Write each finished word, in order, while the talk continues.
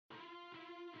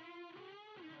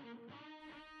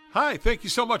Hi, thank you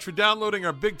so much for downloading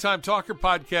our Big Time Talker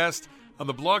podcast on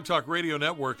the Blog Talk Radio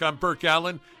Network. I'm Burke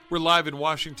Allen. We're live in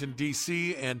Washington,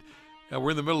 D.C., and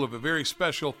we're in the middle of a very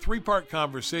special three-part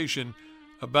conversation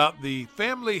about the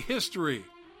family history.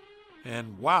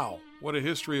 And wow, what a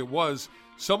history it was.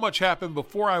 So much happened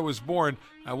before I was born.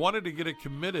 I wanted to get it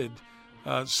committed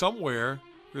somewhere,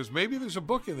 because maybe there's a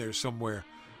book in there somewhere.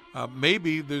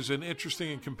 Maybe there's an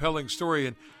interesting and compelling story,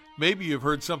 and maybe you've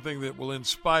heard something that will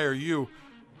inspire you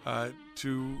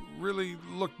to really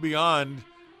look beyond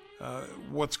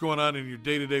what's going on in your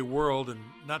day-to-day world and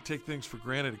not take things for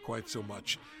granted quite so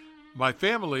much. My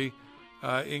family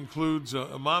includes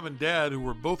a mom and dad who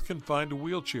were both confined to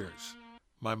wheelchairs.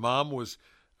 My mom was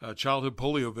a childhood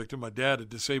polio victim, my dad a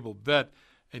disabled vet,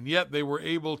 and yet they were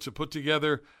able to put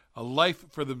together a life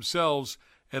for themselves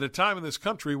at a time in this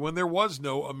country when there was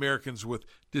no Americans with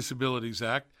Disabilities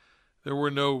Act. There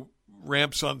were no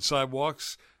ramps on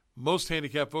sidewalks. Most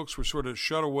handicapped folks were sort of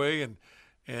shut away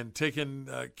and taken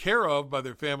care of by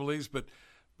their families, but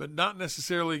not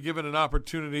necessarily given an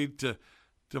opportunity to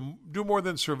do more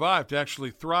than survive, to actually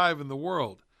thrive in the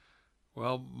world.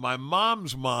 Well, my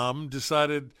mom's mom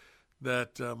decided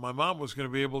that my mom was going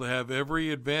to be able to have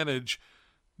every advantage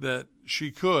that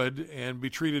she could and be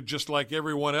treated just like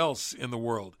everyone else in the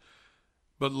world.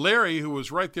 But Larry, who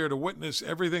was right there to witness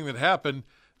everything that happened,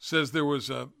 says there was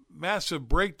a massive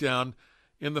breakdown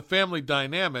in the family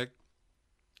dynamic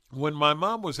when my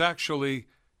mom was actually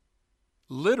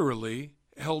literally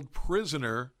held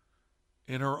prisoner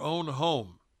in her own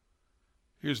home.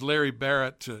 Here's Larry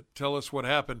Barrett to tell us what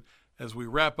happened as we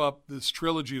wrap up this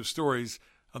trilogy of stories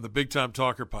on the Big Time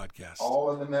Talker podcast. All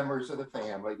of the members of the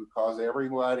family, because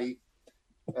everybody,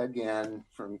 again,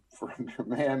 from your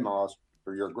grandma's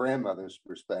or your grandmother's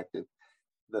perspective,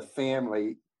 the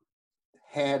family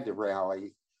had to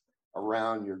rally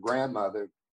around your grandmother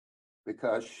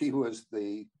because she was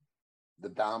the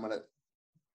dominant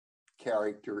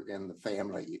character in the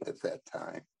family at that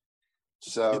time.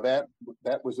 So that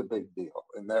was a big deal,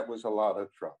 and that was a lot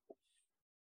of trouble.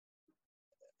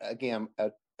 Again,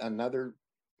 another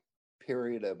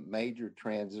period of major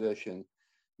transition,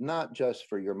 not just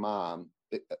for your mom,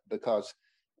 because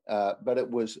but it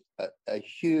was a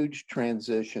huge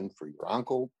transition for your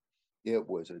uncle. It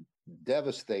was a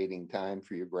devastating time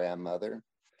for your grandmother,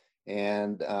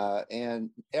 and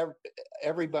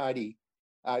everybody,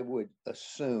 I would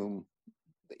assume,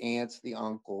 the aunts, the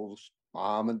uncles,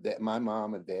 mom and dad, my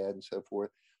mom and dad, and so forth,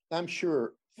 I'm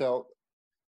sure felt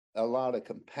a lot of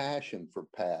compassion for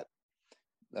Pat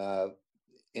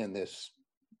in this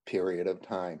period of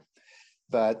time.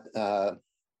 But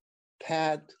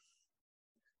Pat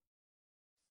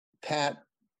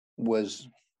was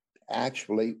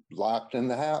actually locked in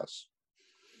the house,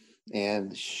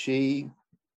 and she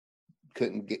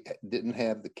didn't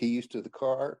have the keys to the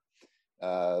car.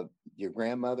 Your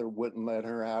grandmother wouldn't let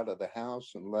her out of the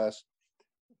house unless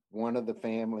one of the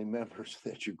family members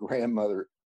that your grandmother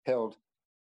held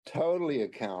totally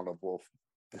accountable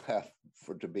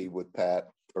to be with Pat,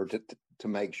 or to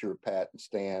make sure Pat and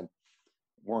Stan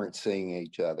weren't seeing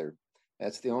each other.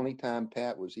 That's the only time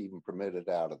Pat was even permitted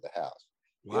out of the house.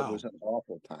 Wow. It was an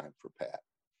awful time for Pat.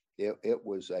 It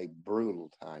was a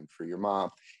brutal time for your mom.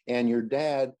 And your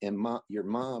dad and your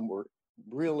mom were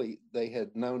really, they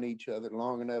had known each other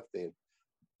long enough. They had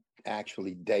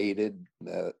actually dated,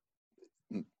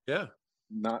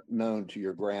 not known to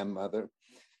your grandmother.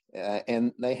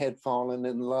 And they had fallen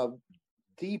in love,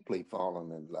 deeply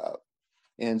fallen in love.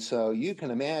 And so you can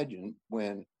imagine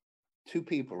when two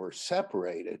people are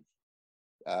separated,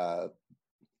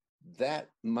 that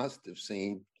must have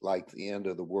seemed like the end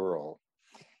of the world.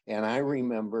 And I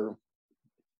remember,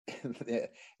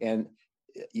 and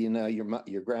you know,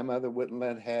 your grandmother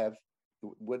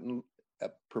wouldn't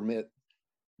permit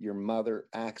your mother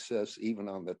access even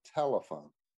on the telephone.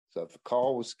 So if a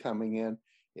call was coming in,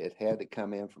 it had to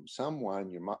come in from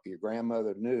someone your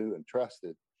grandmother knew and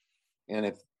trusted. And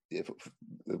if it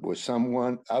was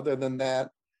someone other than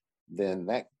that, then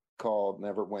that call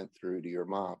never went through to your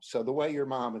mom. So the way your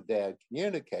mom and dad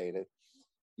communicated,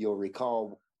 you'll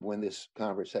recall when this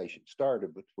conversation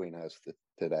started between us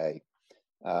today,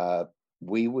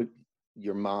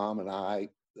 your mom and I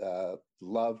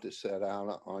loved to sit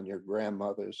out on your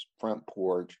grandmother's front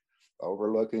porch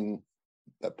overlooking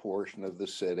a portion of the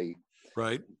city.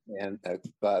 Right. And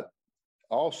but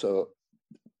also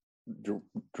there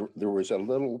was a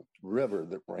little river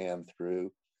that ran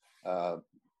through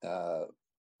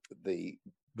the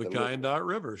Guyandotte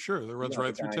River. Sure, that runs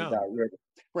right through town. River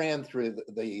ran through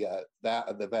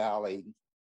the valley,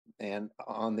 and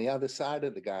on the other side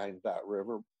of the Guyandotte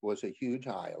River was a huge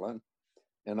island,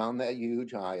 And on that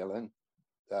huge island,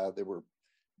 there were,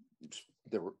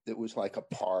 it was like a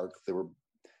park. There were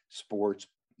sports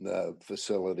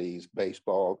facilities,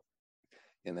 baseball,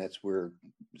 and that's where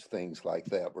things like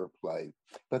that were played.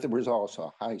 But there was also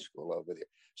a high school over there.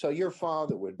 So your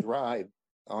father would drive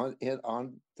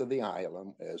onto the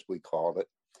island, as we called it,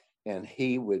 and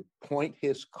he would point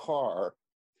his car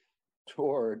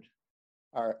toward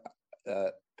our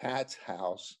Pat's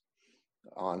house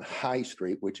on High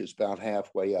Street, which is about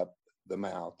halfway up the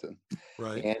mountain.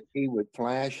 Right. And he would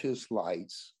flash his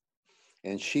lights,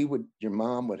 and your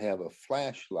mom would have a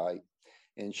flashlight,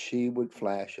 and she would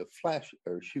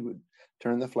she would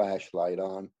turn the flashlight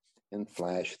on and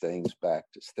flash things back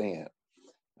to Stan.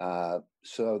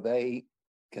 So they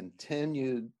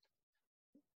continued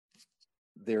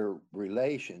their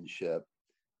relationship,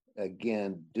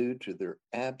 again, due to their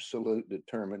absolute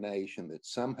determination that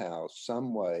somehow,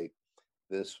 some way,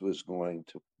 they're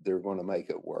going to make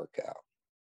it work out.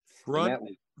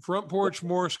 Front porch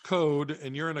Morse code,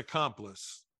 and you're an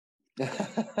accomplice.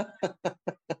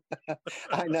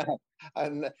 I know.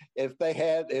 And if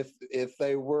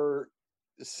they were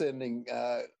sending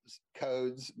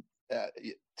codes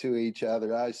to each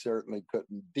other, I certainly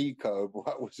couldn't decode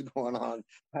what was going on.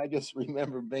 I just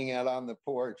remember being out on the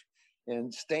porch,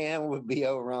 and Stan would be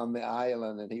over on the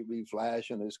island, and he'd be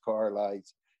flashing his car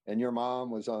lights, and your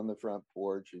mom was on the front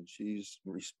porch, and she's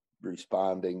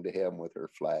responding to him with her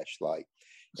flashlight.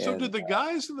 So did the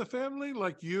guys in the family,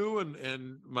 like you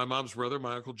and my mom's brother,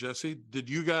 my Uncle Jesse, did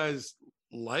you guys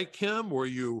like him? Were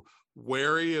you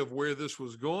wary of where this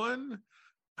was going?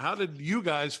 How did you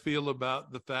guys feel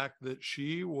about the fact that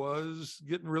she was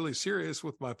getting really serious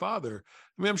with my father?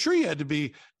 I mean, I'm sure you had to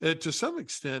be, to some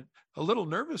extent, a little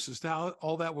nervous as to how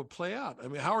all that would play out. I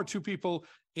mean, how are two people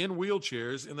in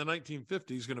wheelchairs in the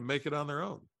 1950s going to make it on their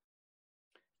own?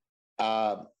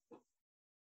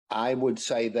 I would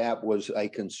say that was a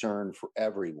concern for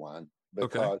everyone,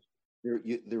 because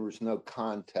there was no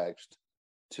context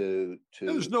to.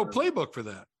 There's no playbook for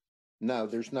that. No,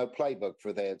 there's no playbook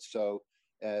for that. So,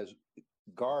 as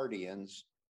guardians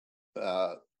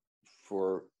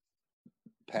for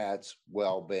Pat's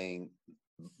well-being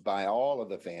by all of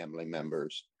the family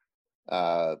members,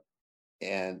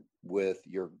 and with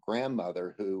your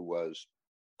grandmother, who was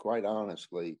quite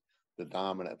honestly the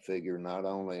dominant figure, not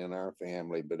only in our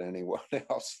family, but anyone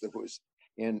else that was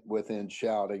within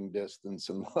shouting distance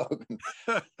in Logan.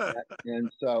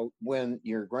 And so when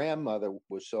your grandmother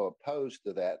was so opposed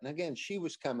to that, and again, she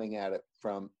was coming at it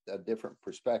from a different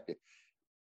perspective,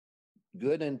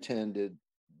 good intended,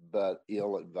 but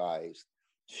ill advised.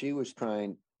 She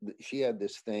had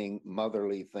this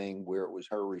motherly thing, where it was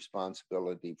her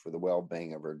responsibility for the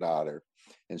well-being of her daughter.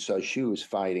 And so she was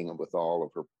fighting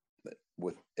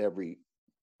with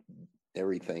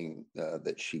everything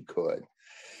that she could.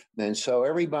 And so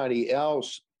everybody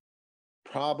else,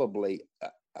 probably,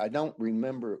 I don't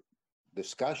remember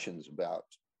discussions about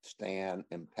Stan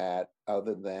and Pat,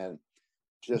 other than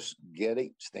just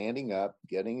standing up,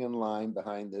 getting in line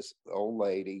behind this old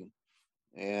lady,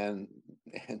 and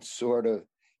sort of,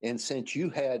 and since you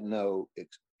had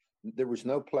there was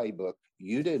no playbook,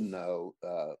 you didn't know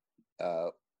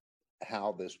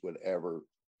how this would ever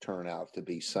turn out to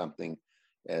be something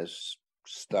as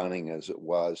stunning as it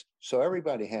was. So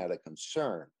everybody had a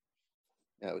concern.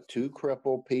 Two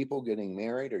crippled people getting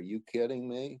married? Are you kidding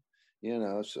me? They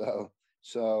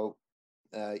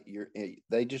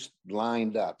just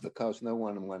lined up, because no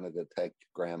one wanted to take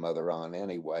grandmother on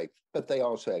anyway. But they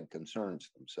also had concerns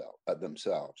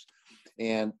themselves.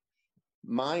 And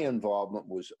my involvement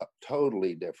was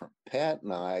totally different. Pat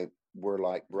and I were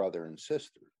like brother and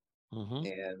sister. Mm-hmm.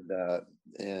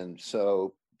 And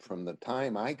so from the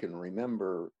time I can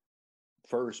remember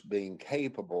first being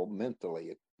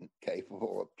mentally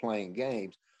capable of playing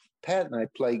games, Pat and I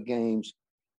played games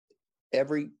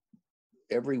every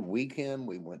weekend.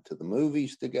 We went to the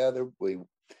movies together.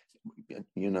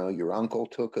 Your uncle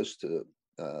took us to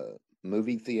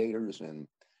movie theaters in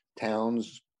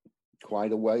towns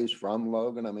quite a ways from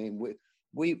Logan. I mean,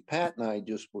 Pat and I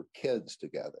just were kids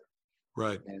together.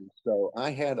 Right. And so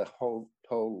I had a whole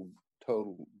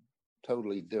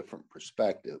totally different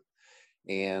perspective.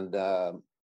 And the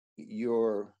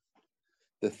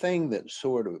thing that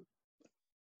sort of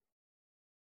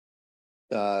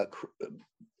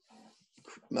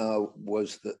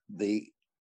was the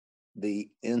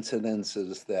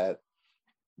incidences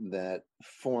that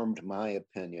formed my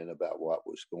opinion about what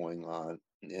was going on.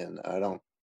 And I don't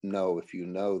know if you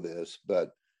know this,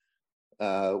 but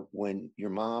when your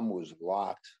mom was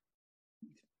locked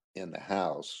in the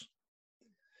house,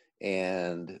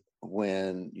 and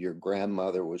when your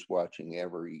grandmother was watching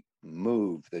every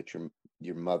move that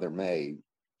your mother made,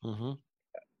 Mm-hmm.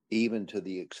 even to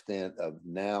the extent of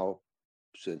now,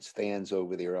 since Stan's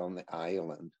over there on the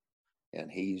island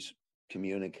and he's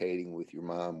communicating with your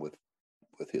mom with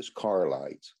his car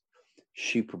lights,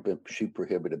 she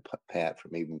prohibited Pat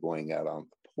from even going out on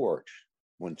the porch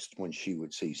when she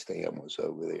would see Stan was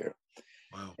over there.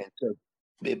 Wow. And so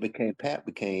Pat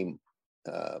became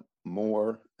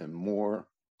more and more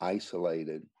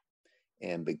isolated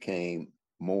and became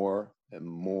more and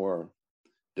more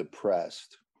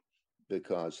depressed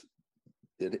because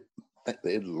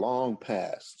it long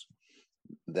passed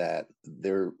that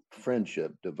their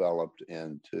friendship developed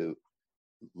into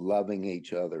loving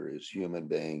each other as human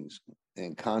beings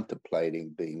and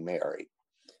contemplating being married.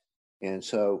 And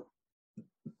so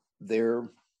your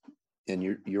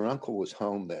uncle was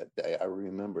home that day. I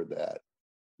remember that.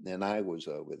 And I was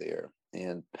over there.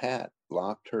 And Pat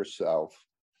locked herself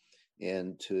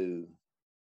into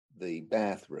the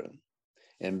bathroom.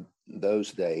 And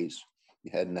those days,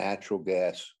 you had natural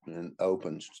gas and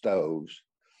open stoves.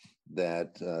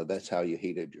 That's how you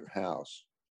heated your house.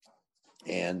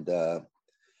 And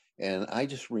I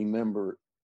just remember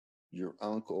your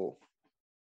uncle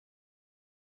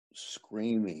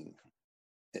screaming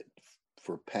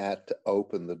for Pat to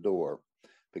open the door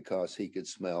because he could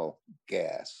smell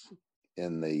gas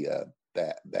in the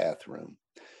bathroom.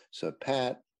 So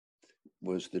Pat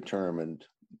was determined,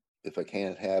 if I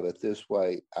can't have it this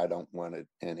way, I don't want it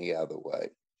any other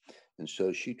way. And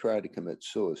so she tried to commit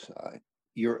suicide.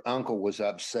 Your uncle was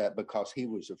upset because he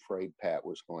was afraid Pat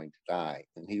was going to die.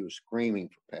 And he was screaming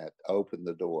for Pat to open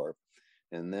the door.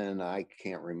 And then I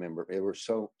can't remember. It was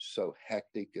so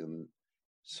hectic and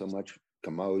so much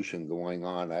commotion going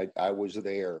on. I was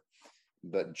there,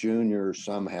 but Junior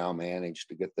somehow managed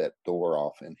to get that door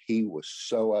off. And he was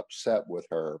so upset with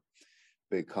her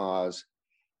because,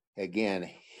 again,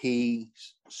 he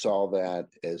saw that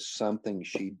as something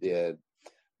she did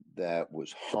that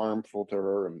was harmful to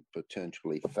her and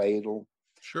potentially fatal.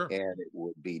 Sure. And it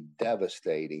would be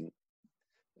devastating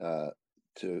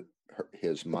to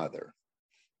his mother.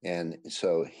 And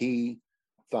so he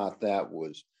thought that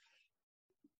was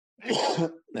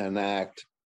an act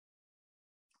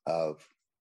of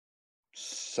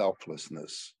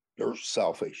selflessness or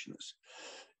selfishness.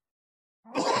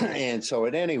 And so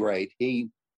at any rate, he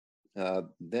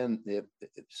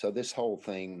so this whole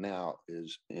thing now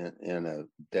is in a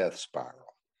death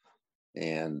spiral.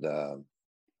 And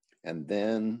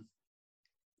then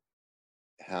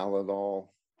how it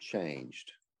all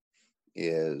changed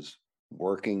is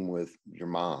working with your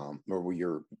mom, or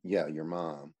your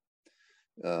mom.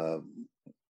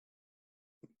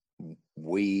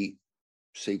 We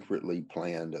secretly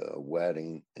planned a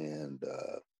wedding, and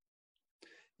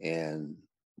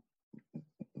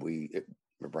we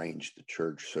arranged the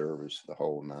church service, the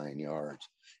whole 9 yards.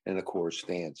 And of course,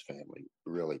 Stan's family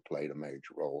really played a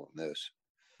major role in this.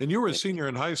 And you were a senior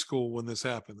in high school when this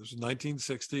happened. This was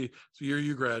 1960, it's the year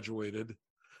you graduated.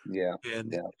 Yeah.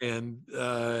 And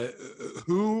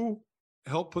who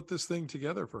helped put this thing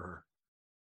together for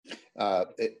her?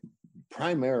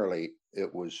 Primarily,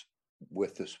 it was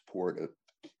with the support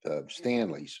of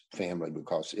Stanley's family,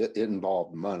 because it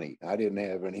involved money. I didn't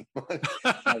have any money.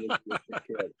 I was just a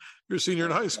kid. You're a senior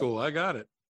in high school. I got it.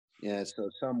 Yeah, so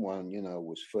someone,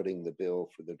 was footing the bill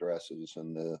for the dresses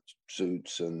and the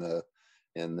suits and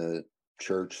the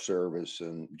church service,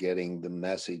 and getting the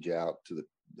message out to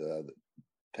the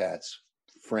Pat's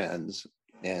friends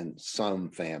and some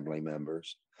family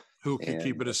members who could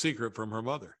keep it a secret from her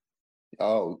mother.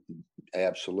 Oh,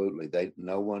 absolutely.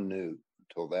 No one knew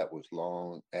until that was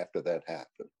long after that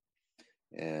happened.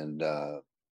 And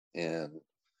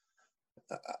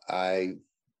I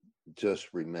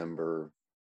just remember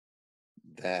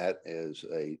that as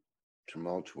a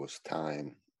tumultuous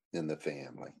time in the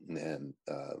family. And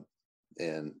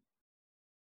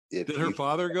if did her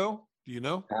father go? Do you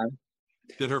know?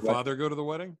 Did her father go to the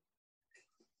wedding?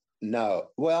 No.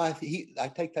 Well, I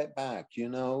take that back.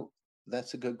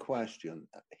 That's a good question.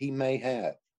 He may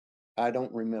have. I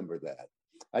don't remember that.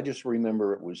 I just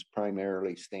remember it was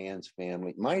primarily Stan's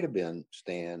family. Might have been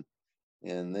Stan,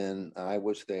 and then I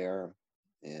was there,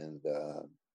 and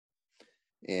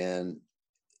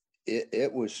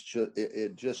it was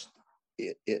just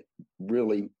it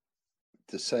really,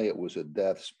 to say it was a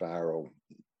death spiral,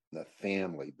 a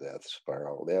family death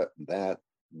spiral. That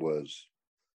was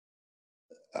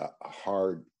a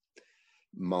hard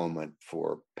moment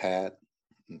for Pat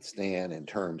and Stan in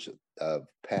terms of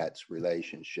Pat's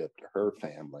relationship to her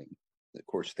family. Of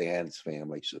course, Stan's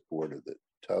family supported it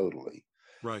totally.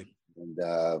 Right.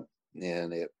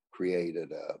 And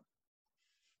created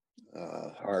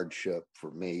a hardship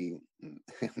for me,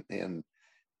 and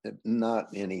not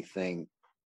anything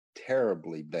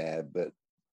terribly bad, but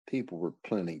people were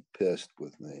plenty pissed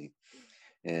with me,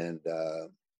 and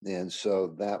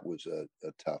so that was a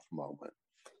tough moment.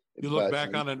 You look But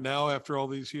back on it now after all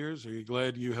these years. Are you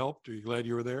glad you helped? Are you glad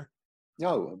you were there?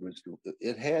 no,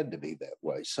 it had to be that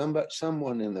way.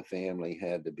 Someone in the family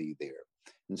had to be there,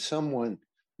 and someone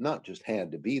not just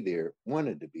had to be there,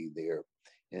 wanted to be there,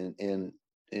 and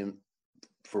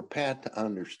for Pat to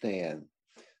understand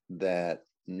that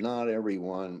not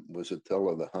everyone was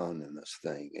Attila the Hun in this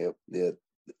thing. It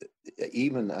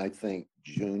even, I think,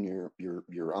 Junior,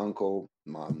 your uncle,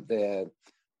 mom, dad,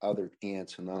 other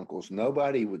aunts and uncles,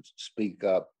 nobody would speak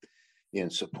up in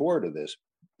support of this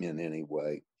in any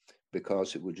way,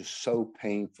 because it was just so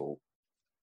painful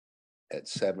at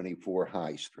 74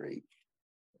 High Street,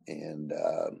 and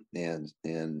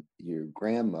your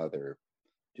grandmother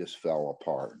just fell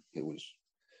apart. It was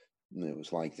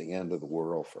like the end of the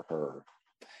world for her.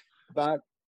 But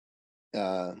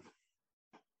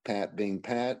Pat being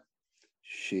Pat,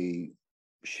 she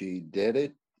did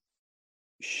it.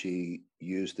 She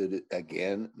used it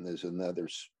again. There's another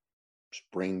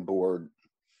springboard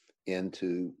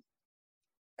into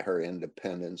her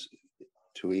independence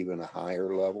to even a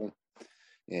higher level.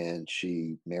 And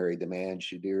she married the man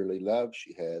she dearly loved.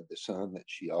 She had the son that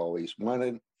she always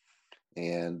wanted,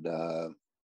 and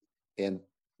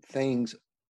things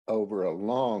over a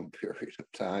long period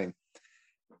of time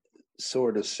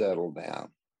sort of settled down,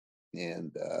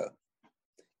 and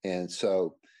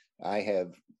so I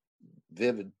have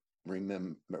vivid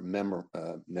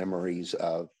memories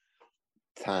of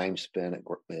time spent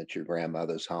at your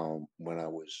grandmother's home when I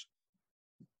was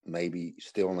maybe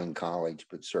still in college,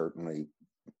 but certainly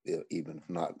even if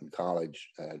not in college,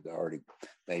 I'd already,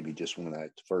 maybe just when I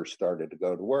first started to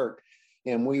go to work.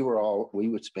 And we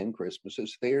would spend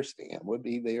Christmases there. Stan would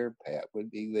be there, Pat would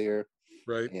be there.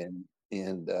 Right.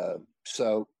 And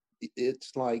so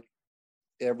it's like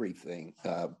everything.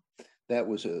 That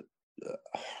was a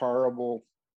horrible,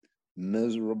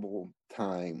 miserable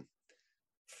time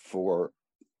for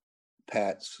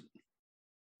Pat's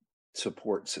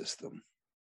support system.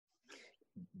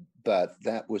 But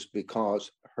that was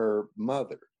because her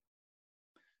mother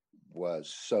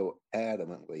was so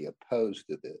adamantly opposed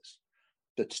to this.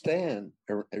 But Stan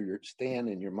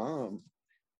and your mom,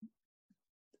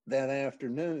 that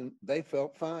afternoon, they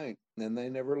felt fine and they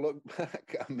never looked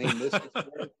back. I mean, this is the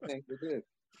right thing to do.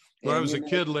 When I was a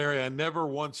kid, Larry, I never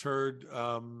once heard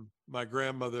my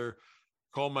grandmother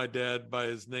call my dad by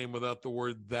his name without the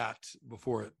word "that"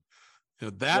 before it. You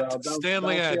know, that well,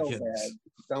 Stanley Adkins.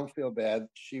 Don't feel bad.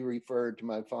 She referred to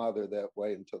my father that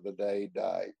way until the day he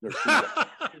died.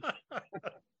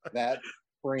 That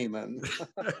Freeman.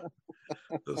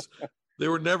 They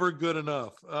were never good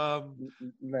enough.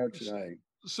 That's right.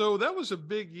 So that was a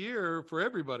big year for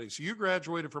everybody. So you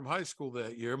graduated from high school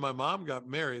that year. My mom got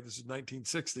married. This is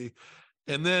 1960.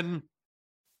 And then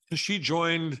she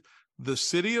joined the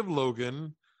city of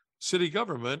Logan city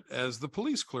government as the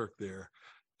police clerk there,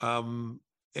 and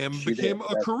she became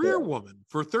a career woman.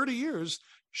 For 30 years,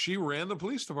 she ran the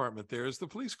police department there as the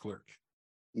police clerk.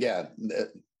 Yeah,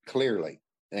 clearly.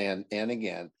 And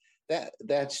again,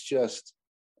 that's just,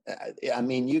 I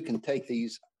mean, you can take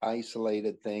these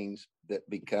isolated things that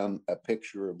become a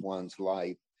picture of one's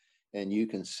life, and you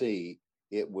can see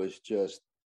it was just,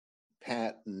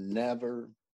 Pat never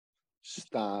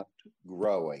stopped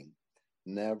growing,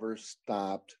 never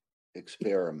stopped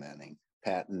experimenting.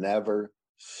 Pat never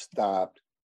stopped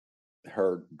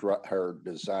her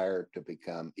desire to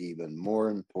become even more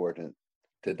important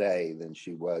today than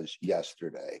she was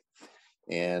yesterday.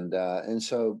 And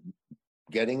so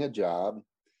getting a job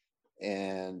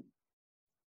and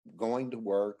going to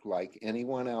work like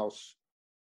anyone else,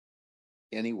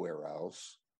 anywhere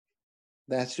else,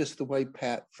 that's just the way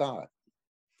Pat thought.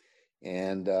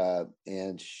 And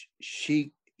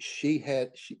she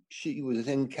was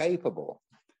incapable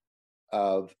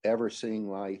of ever seeing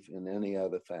life in any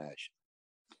other fashion.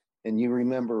 And you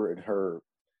remember at her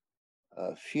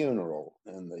funeral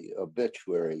and the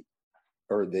obituary,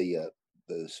 or the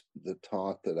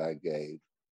talk that I gave,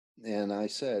 and I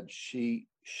said she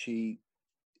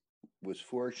was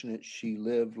fortunate. She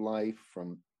lived life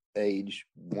from age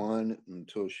 1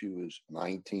 until she was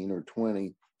 19 or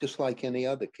 20, just like any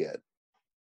other kid.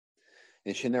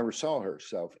 And she never saw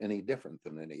herself any different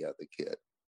than any other kid.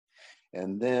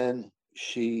 And then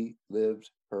she lived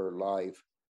her life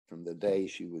from the day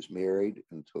she was married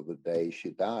until the day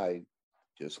she died,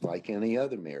 just like any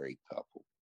other married couple.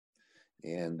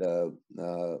 And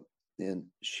and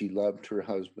she loved her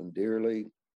husband dearly.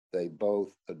 They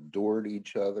both adored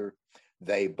each other.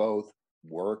 They both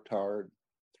worked hard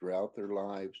throughout their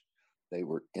lives. They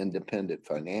were independent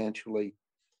financially,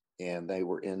 and they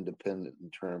were independent in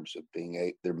terms of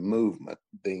their movement,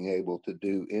 being able to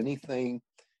do anything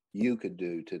you could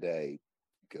do today.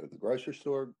 Go to the grocery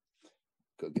store,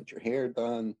 go get your hair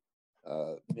done,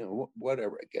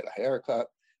 whatever, get a haircut.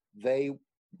 They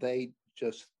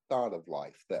just thought of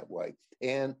life that way.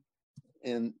 And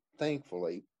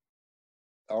thankfully,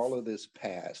 all of this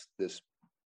past, this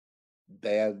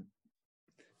bad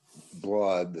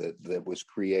blood that was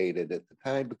created at the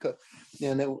time, because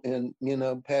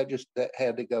Pat just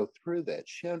had to go through that.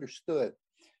 She understood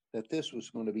that this was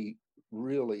going to be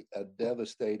really a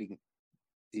devastating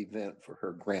event for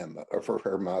her grandma or for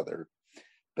her mother.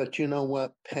 But you know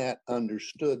what? Pat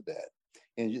understood that.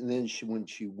 And then when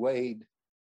she weighed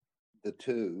the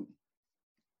two,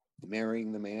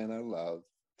 marrying the man I love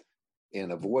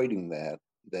and avoiding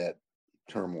that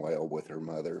turmoil with her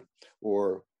mother,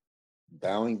 or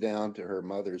bowing down to her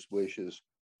mother's wishes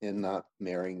and not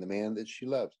marrying the man that she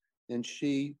loves. And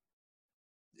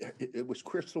it was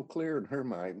crystal clear in her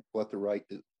mind what the right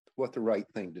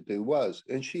thing to do was,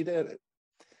 and she did it.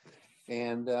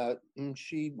 And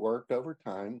she worked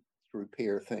overtime to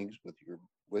repair things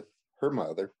with her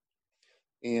mother,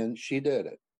 and she did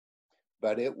it.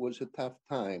 But it was a tough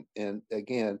time. And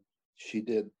again, she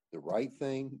did the right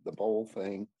thing, the bold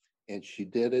thing, and she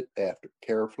did it after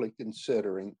carefully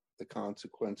considering the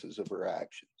consequences of her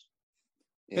actions.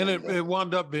 And it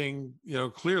wound up being,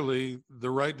 clearly the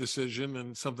right decision,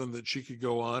 and something that she could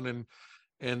go on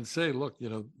and say, look,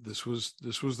 this was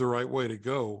the right way to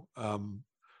go.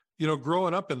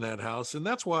 Growing up in that house. And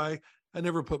that's why I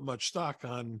never put much stock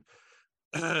on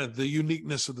the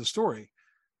uniqueness of the story,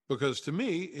 because to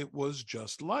me, it was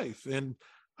just life. And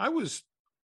I was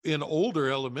in older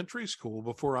elementary school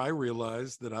before I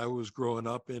realized that I was growing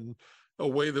up in a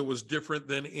way that was different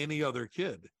than any other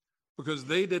kid, because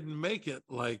they didn't make it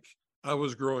like I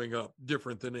was growing up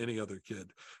different than any other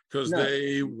kid, because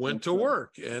they went to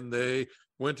work and they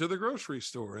went to the grocery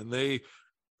store and they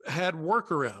had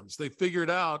workarounds. They figured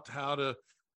out how to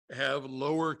have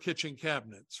lower kitchen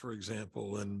cabinets, for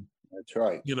example. And that's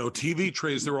right. TV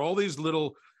trays. There were all these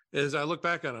little, as I look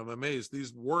back on them, I'm amazed,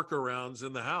 these workarounds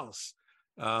in the house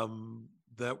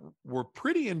that were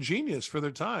pretty ingenious for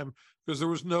their time, because there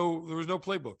was no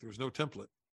playbook. There was no template.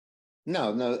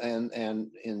 No,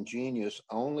 and ingenious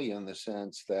only in the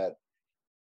sense that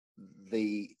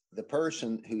the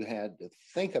person who had to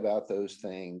think about those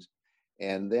things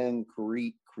and then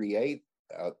create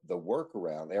the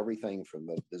workaround, everything from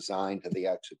the design to the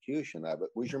execution of it,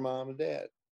 was your mom and dad.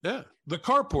 Yeah. The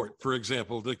carport, for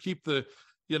example, to keep the,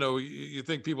 you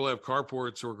think people have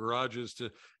carports or garages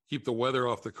to keep the weather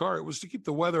off the car. It was to keep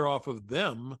the weather off of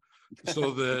them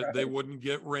so that right. They wouldn't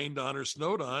get rained on or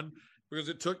snowed on, because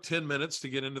it took 10 minutes to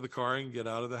get into the car and get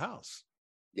out of the house.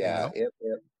 Yeah,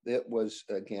 it was,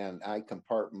 again, I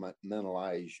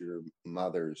compartmentalize your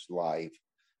mother's life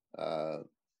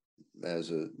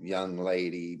as a young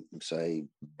lady, say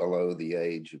below the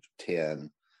age of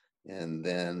 10, and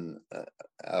then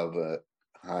of a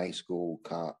high school,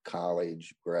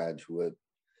 college graduate,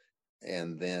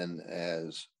 and then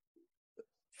as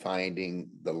finding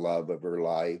the love of her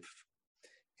life,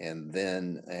 and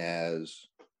then as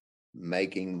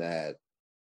making that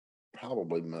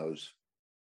probably most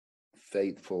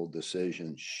faithful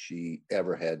decision she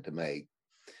ever had to make.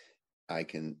 I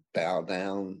can bow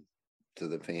down to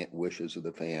the wishes of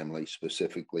the family,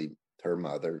 specifically her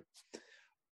mother,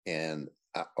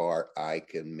 or I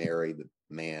can marry the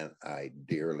man I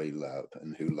dearly love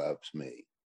and who loves me.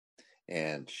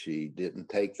 And she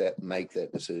didn't make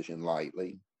that decision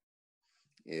lightly.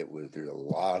 There's a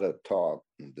lot of talk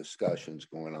and discussions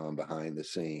going on behind the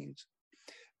scenes,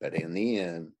 but in the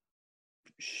end,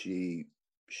 she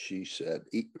said,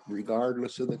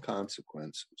 regardless of the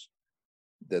consequences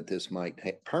that this might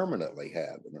permanently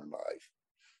have in her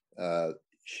life,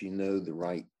 she knew the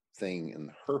right thing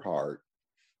in her heart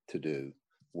to do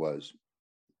was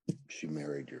she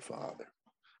married your father.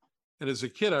 And as a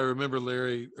kid, I remember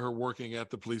her working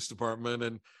at the police department,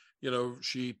 and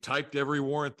she typed every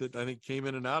warrant that I think came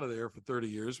in and out of there for 30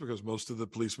 years, because most of the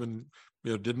policemen,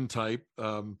 didn't type.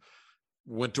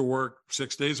 Went to work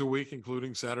 6 days a week,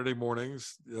 including Saturday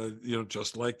mornings,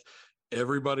 just like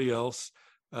everybody else.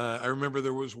 I remember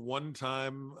there was one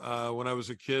time when I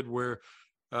was a kid where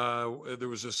there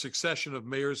was a succession of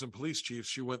mayors and police chiefs.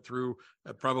 She went through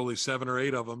probably 7 or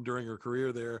 8 of them during her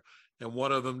career there. And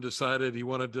one of them decided he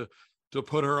wanted to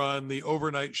put her on the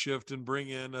overnight shift and bring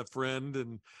in a friend.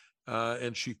 And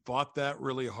and she fought that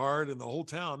really hard, and the whole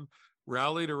town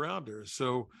rallied around her.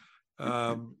 So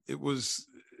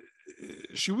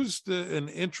she was an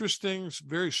interesting,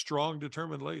 very strong,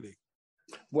 determined lady.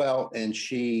 Well, and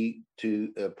she,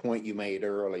 to a point you made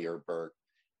earlier, Burke,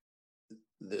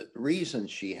 the reason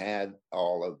she had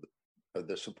all of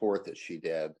the support that she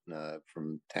did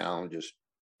from town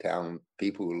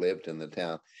people who lived in the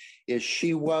town, is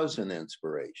she was an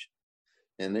inspiration.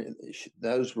 And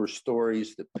those were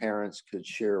stories that parents could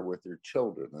share with their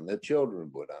children, and the children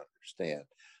would understand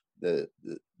the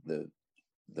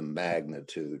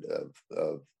magnitude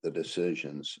of the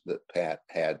decisions that Pat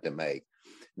had to make.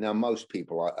 Now, most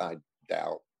people, I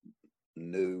doubt,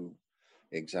 knew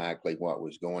exactly what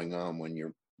was going on when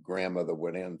your grandmother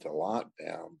went into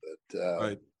lockdown,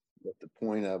 Right. But the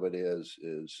point of it is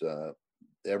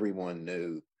everyone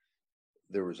knew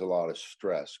there was a lot of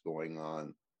stress going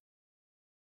on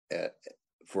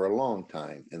for a long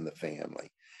time in the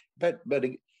family. But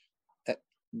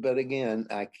again,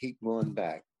 I keep going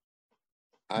back.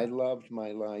 I loved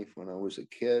my life when I was a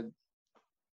kid.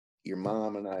 Your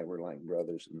mom and I were like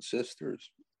brothers and sisters.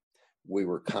 We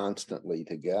were constantly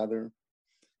together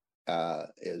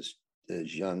as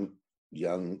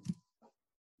young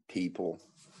people.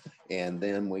 And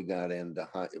then we got into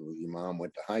your mom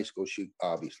went to high school. She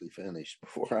obviously finished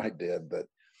before I did, but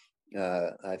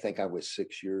I think I was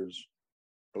 6 years,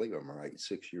 I believe I'm right,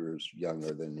 6 years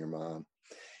younger than your mom.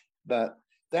 But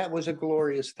that was a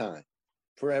glorious time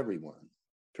for everyone,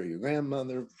 for your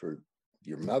grandmother, for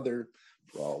your mother,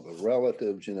 for all the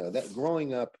relatives. You know, that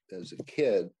growing up as a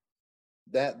kid,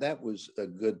 that was a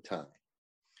good time.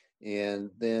 And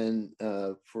then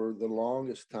for the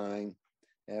longest time,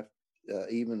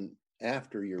 even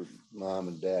after your mom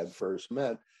and dad first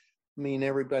met, I mean,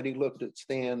 everybody looked at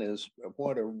Stan as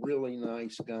what a really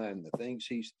nice guy, and the things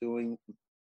he's doing,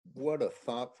 what a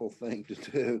thoughtful thing to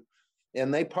do.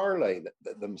 And they parlayed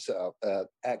themselves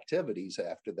activities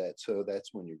after that. So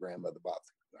that's when your grandmother bought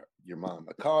your mom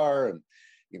a car, and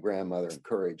your grandmother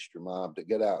encouraged your mom to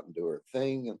get out and do her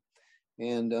thing.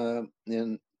 And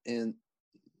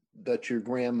that your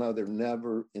grandmother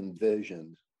never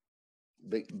envisioned,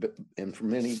 and for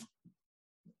many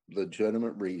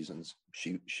legitimate reasons,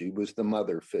 she was the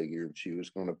mother figure. She was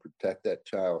going to protect that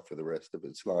child for the rest of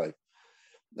its life.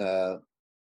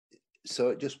 So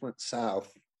it just went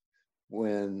south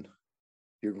when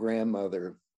your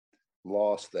grandmother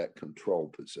lost that control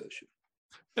position.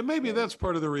 And maybe that's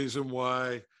part of the reason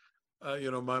why,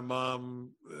 my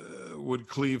mom would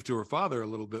cleave to her father a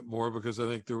little bit more, because I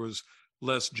think there was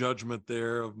less judgment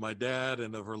there of my dad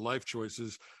and of her life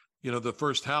choices. You know, the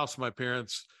first house my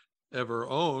parents ever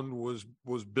owned was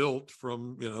built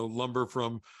from, lumber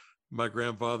from my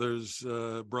grandfather's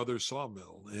brother's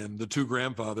sawmill, and the two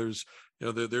grandfathers,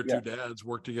 their two dads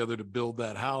worked together to build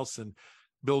that house and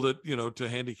build it, to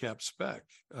handicap spec.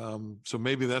 So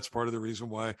maybe that's part of the reason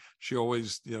why she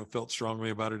always, felt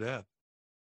strongly about her dad.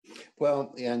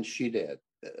 Well, and she did,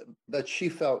 but she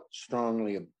felt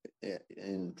strongly,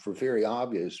 and for very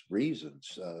obvious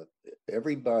reasons.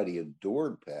 Everybody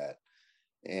adored Pat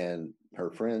and her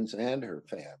friends and her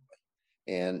family,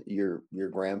 and your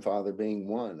grandfather being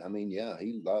one. I mean, yeah,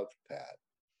 he loved Pat.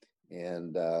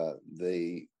 And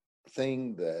the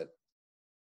thing that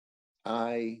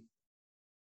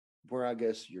where I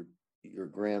guess your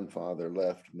grandfather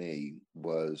left me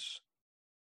was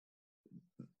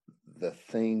the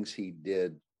things he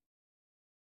did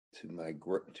to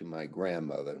my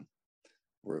grandmother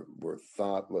were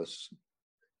thoughtless,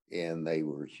 and they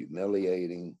were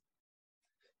humiliating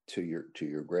to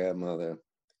your grandmother,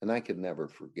 and I could never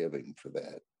forgive him for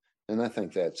that. And I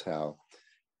think that's how,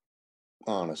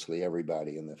 honestly,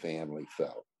 everybody in the family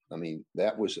felt. I mean,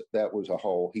 that was a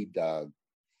hole he dug,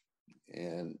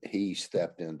 and he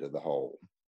stepped into the hole,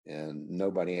 and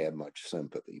nobody had much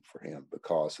sympathy for him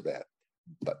because of that.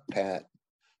 But Pat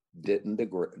didn't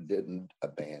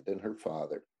abandon her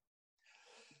father.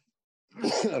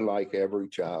 Like every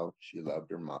child, she loved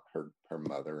her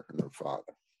mother and her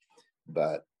father.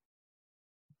 But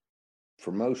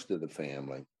for most of the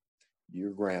family,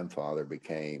 your grandfather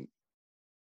became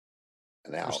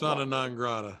an outlaw. Persona non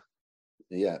grata.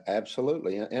 Yeah,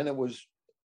 absolutely. And it was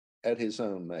at his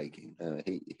own making.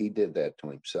 He did that to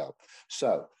himself.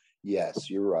 So, yes,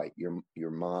 you're right.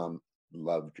 Your mom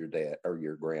loved your dad, or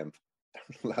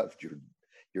loved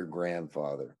your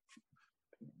grandfather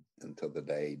until the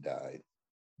day he died.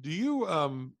 Do you,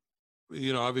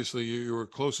 obviously you were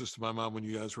closest to my mom when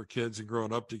you guys were kids and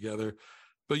growing up together,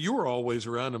 but you were always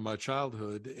around in my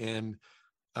childhood. And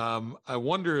I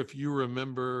wonder if you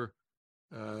remember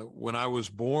when I was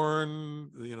born,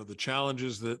 the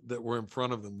challenges that were in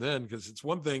front of them then, because it's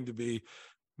one thing to be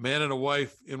man and a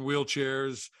wife in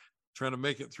wheelchairs trying to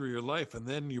make it through your life, and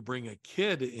then you bring a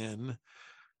kid in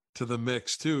to the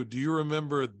mix too. Do you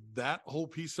remember that whole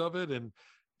piece of it and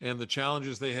the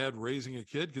challenges they had raising a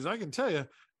kid? Because I can tell you,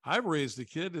 I've raised a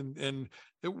kid and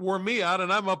it wore me out,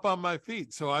 and I'm up on my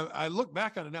feet. So I look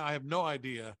back on it now, I have no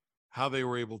idea how they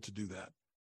were able to do that.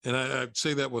 And I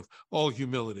say that with all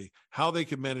humility, how they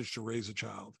could manage to raise a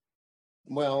child.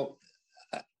 Well,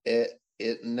 it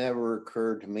never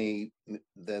occurred to me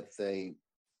that they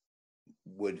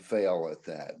would fail at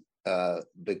that,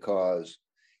 because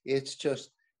it's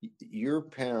just your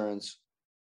parents.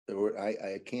 Or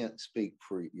I can't speak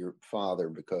for your father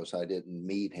because I didn't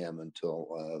meet him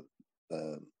until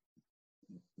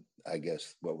I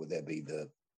guess what would that be, the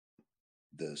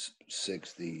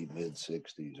mid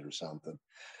 60s or something.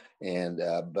 And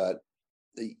but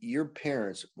your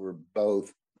parents were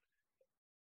both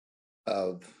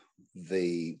of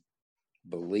the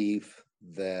belief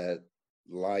that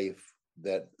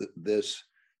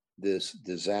this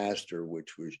disaster,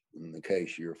 which was in the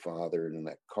case of your father in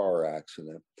that car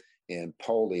accident, and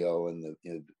polio in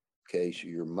the case of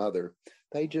your mother,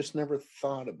 they just never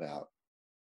thought about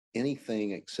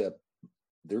anything except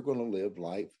they're going to live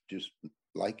life just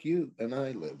like you and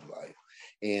I lived life.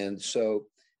 And so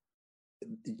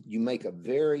you make a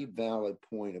very valid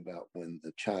point about when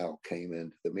the child came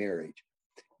into the marriage,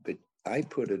 but I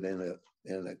put it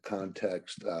in a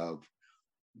context of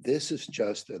this is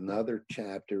just another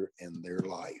chapter in their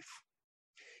life.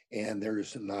 And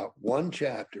there's not one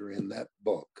chapter in that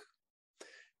book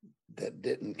that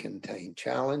didn't contain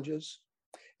challenges.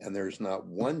 And there's not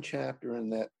one chapter in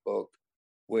that book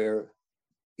where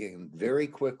in very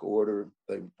quick order,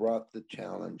 they brought the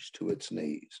challenge to its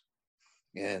knees.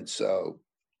 And so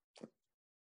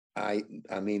I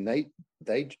mean,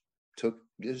 they took,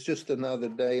 it's just another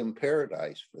day in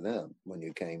paradise for them when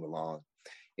you came along.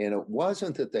 And it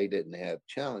wasn't that they didn't have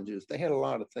challenges. They had a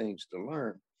lot of things to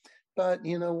learn. But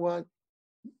you know what?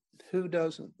 Who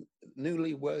doesn't?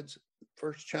 Newlyweds,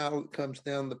 first child that comes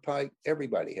down the pike,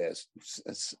 everybody has.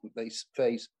 They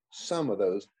face some of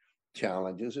those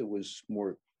challenges. It was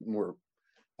more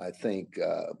I think,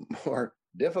 more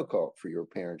difficult for your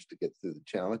parents to get through the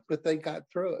challenge, but they got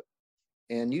through it.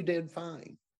 And you did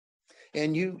fine.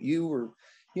 And you were,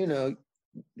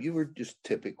 you were just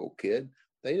typical kid.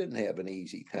 They didn't have an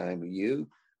easy time with you.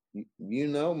 You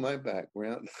know my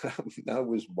background. I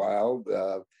was wild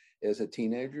as a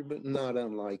teenager, but not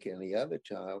unlike any other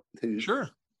child who's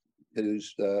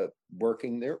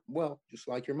working there. Well, just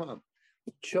like your mom.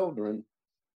 Children,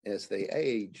 as they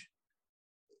age,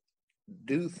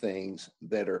 do things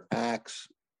that are acts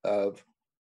of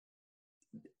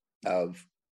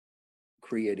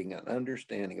creating an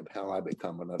understanding of how I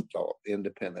become an adult,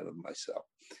 independent of myself.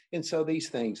 And so these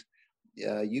things,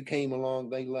 you came along,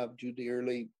 they loved you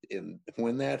dearly. And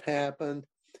when that happened,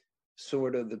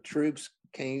 sort of the troops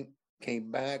came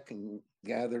back and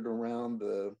gathered around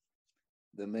the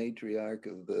matriarch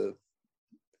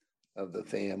of the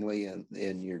family,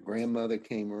 and your grandmother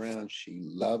came around. She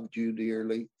loved you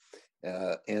dearly.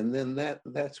 And then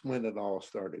that's when it all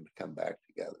started to come back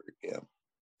together again.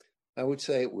 I would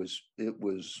say it was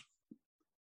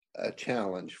a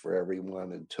challenge for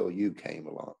everyone until you came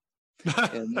along.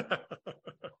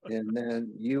 And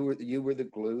then you were the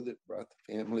glue that brought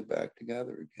the family back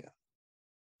together again.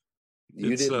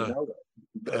 You didn't know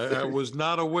that. I was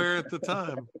not aware at the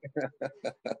time.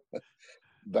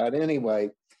 But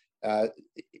anyway,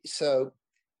 so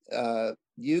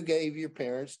you gave your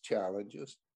parents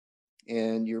challenges,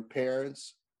 and your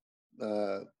parents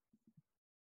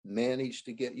managed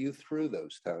to get you through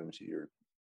those times of your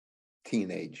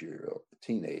teenage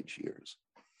years,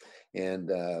 and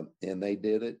they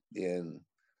did it in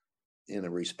a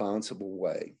responsible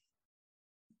way,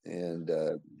 and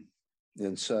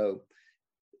so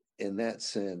in that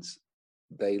sense,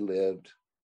 they lived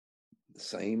the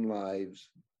same lives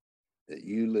that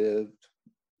you lived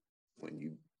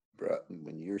when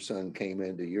your son came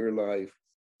into your life,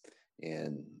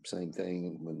 and same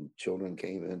thing when children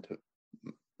came into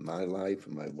my life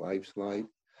and my wife's life.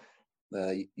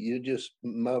 You just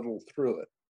muddle through it,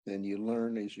 and you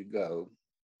learn as you go,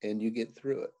 and you get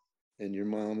through it. And your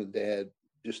mom and dad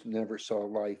just never saw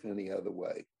life any other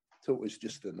way. So it was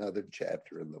just another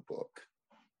chapter in the book.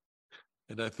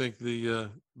 And I think the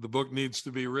book needs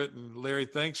to be written. Larry,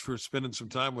 thanks for spending some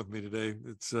time with me today.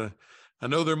 It's I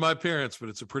know they're my parents, but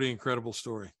it's a pretty incredible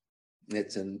story.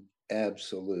 It's an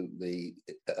absolutely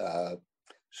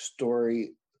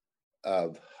story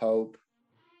of hope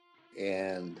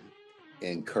and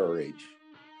courage.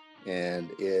 And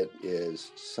it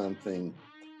is something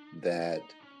that,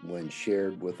 when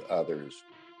shared with others,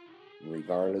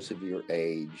 regardless of your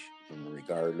age and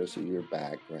regardless of your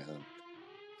background,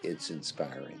 it's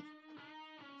inspiring.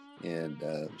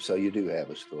 And so you do have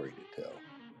a story to tell.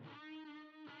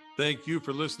 Thank you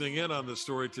for listening in on the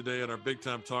story today on our Big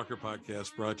Time Talker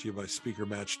podcast, brought to you by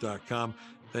SpeakerMatch.com.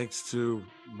 Thanks to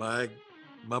my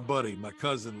buddy, my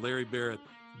cousin, Larry Barrett,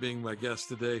 being my guest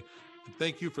today. And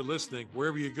thank you for listening.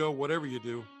 Wherever you go, whatever you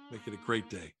do, make it a great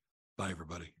day. Bye,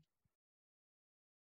 everybody.